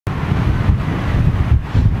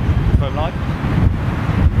microphone live.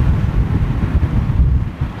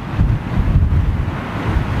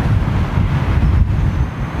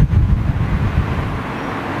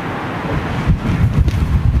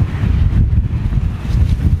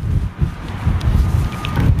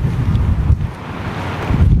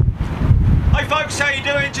 Hey folks, how you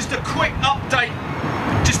doing? Just a quick update,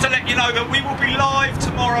 just to let you know that we will be live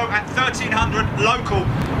tomorrow at 1300 local,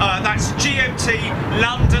 that's GMT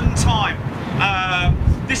London time.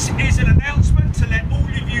 This is an announcement to let all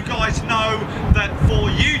of you guys know that for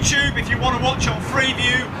YouTube, if you want to watch on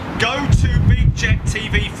Freeview, go to Big Jet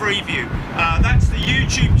TV Freeview. That's the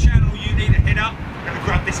YouTube channel you need to hit up. I'm going to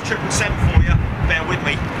grab this 777 for you, bear with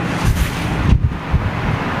me.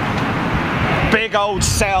 Big old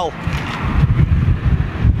cell.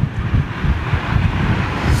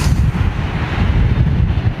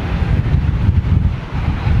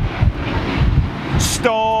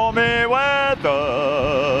 Stormy weather.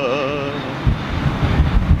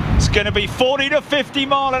 It's going to be 40 to 50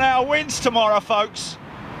 mile an hour winds tomorrow, folks.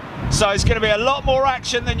 So it's going to be a lot more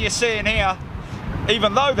action than you're seeing here,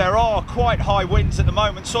 even though there are quite high winds at the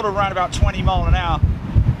moment, sort of around about 20 mile an hour.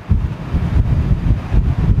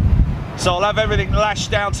 So I'll have everything lashed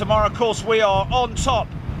down tomorrow. Of course, we are on top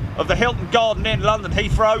of the Hilton Garden Inn, London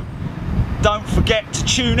Heathrow. Don't forget to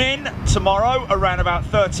tune in tomorrow around about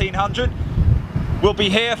 1300. We'll be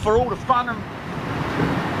here for all the fun and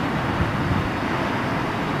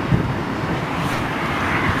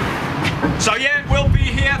so yeah, we'll be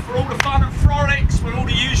here for all the fun and frolics, with all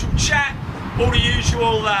the usual chat, all the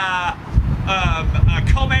usual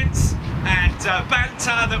comments and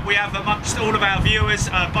banter that we have amongst all of our viewers,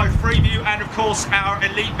 both Freeview and of course our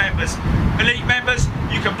Elite members. Elite members,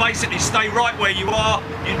 you can basically stay right where you are,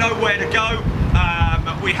 you know where to go.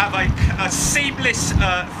 We have a seamless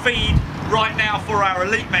feed right now for our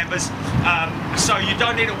Elite members, so you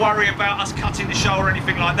don't need to worry about us cutting the show or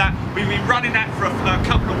anything like that. We've been running that for a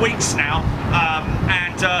couple of weeks now,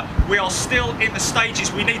 and we are still in the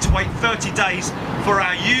stages. We need to wait 30 days for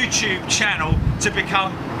our YouTube channel to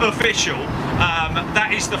become official.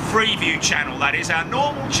 That is the Freeview channel. That is our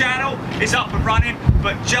normal channel is up and running,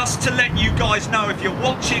 but just to let you guys know, if you're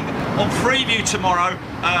watching on Freeview tomorrow,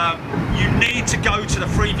 you need to go to the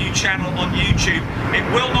Freeview channel on YouTube. It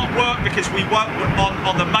will not work because we won't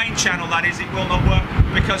on the main channel. That is, it will not work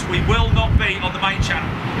because we will not be on the main channel.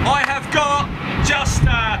 I have got, just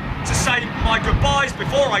to say my goodbyes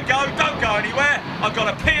before I go, don't go anywhere. I've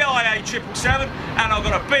got a PIA 777 and I've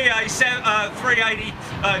got a BA 380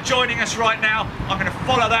 joining us right now. I'm going to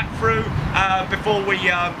follow that through before we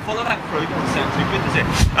follow that through. Doesn't sound too good, does it?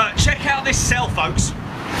 Check out this cell, folks.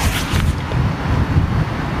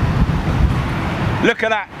 look at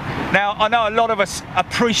that. Now, I know a lot of us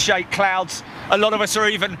appreciate clouds. A lot of us are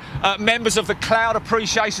even members of the Cloud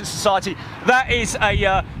Appreciation Society. That is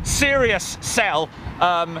a serious cell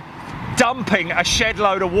dumping a shed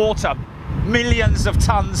load of water. Millions of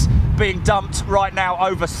tons being dumped right now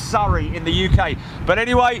over Surrey in the UK. But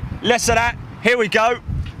anyway, less of that. Here we go.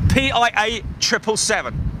 PIA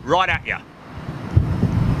 777, right at you.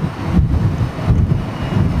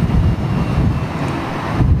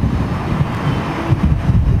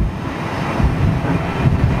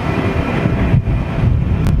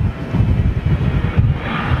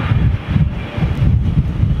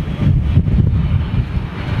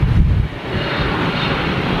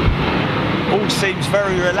 All seems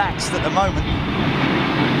very relaxed at the moment.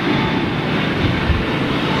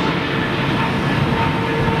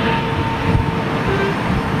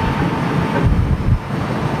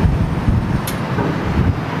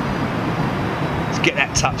 Get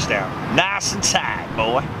that touchdown. Nice and tight,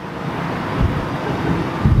 boy.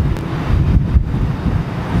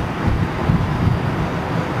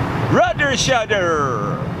 Rudder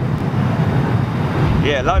shudder.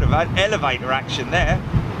 Yeah, a load of elevator action there.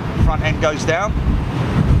 Front end goes down.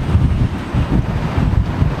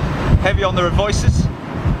 Heavy on the voices.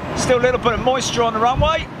 Still a little bit of moisture on the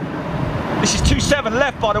runway. This is 27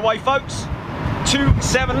 left, by the way, folks.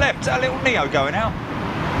 27 left. A little Neo going out.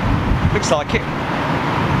 Looks like it.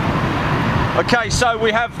 Okay, so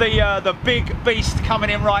we have the big beast coming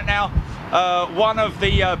in right now, one of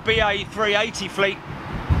the BA 380 fleet,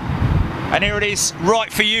 and here it is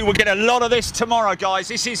right for you. We'll get a lot of this tomorrow, guys.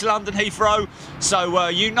 This is London Heathrow, so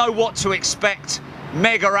you know what to expect.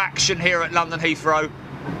 Mega action here at London Heathrow.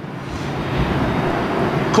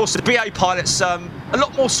 Of course, the BA pilots a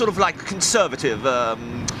lot more sort of like conservative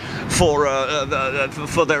for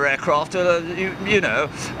their aircraft, you know,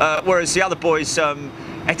 whereas the other boys,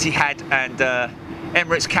 Etihad and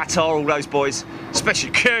Emirates, Qatar, all those boys,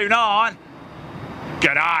 especially Q9.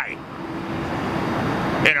 G'day.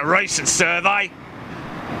 In a recent survey,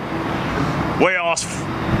 we asked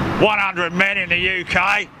 100 men in the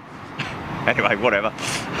UK. Anyway, whatever.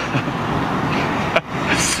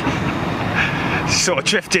 Sort of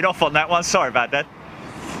drifted off on that one. Sorry about that.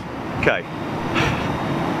 Okay.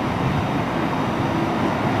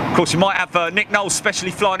 Of course, you might have Nick Knowles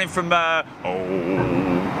specially flying in from Old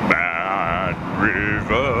Man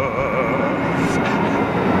River.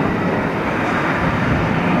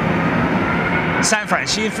 San Fran,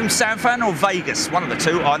 is she in from San Fran or Vegas? One of the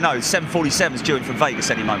two. I know, 747's due in from Vegas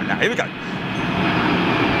any moment now. Here we go.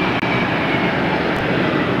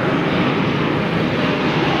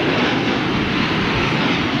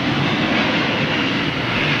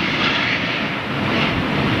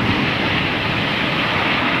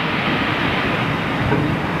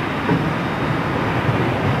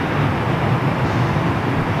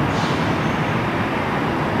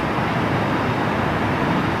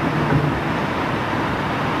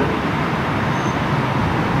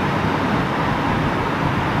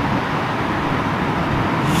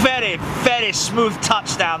 Very smooth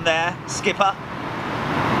touchdown there, skipper.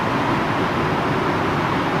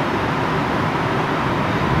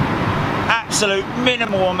 Absolute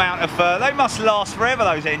minimal amount of they must last forever,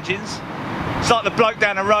 those engines. It's like the bloke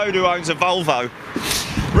down the road who owns a Volvo.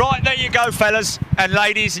 Right, there you go, fellas and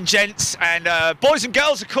ladies and gents and boys and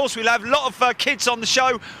girls. Of course, we'll have a lot of kids on the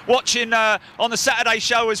show watching on the Saturday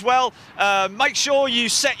show as well. Make sure you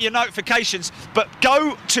set your notifications, but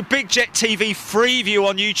go to Big Jet TV Freeview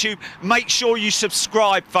on YouTube. Make sure you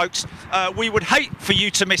subscribe, folks. We would hate for you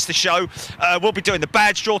to miss the show. We'll be doing the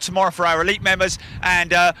badge draw tomorrow for our elite members,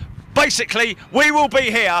 and basically, we will be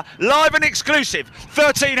here live and exclusive,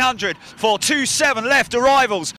 1300 for 27 left arrivals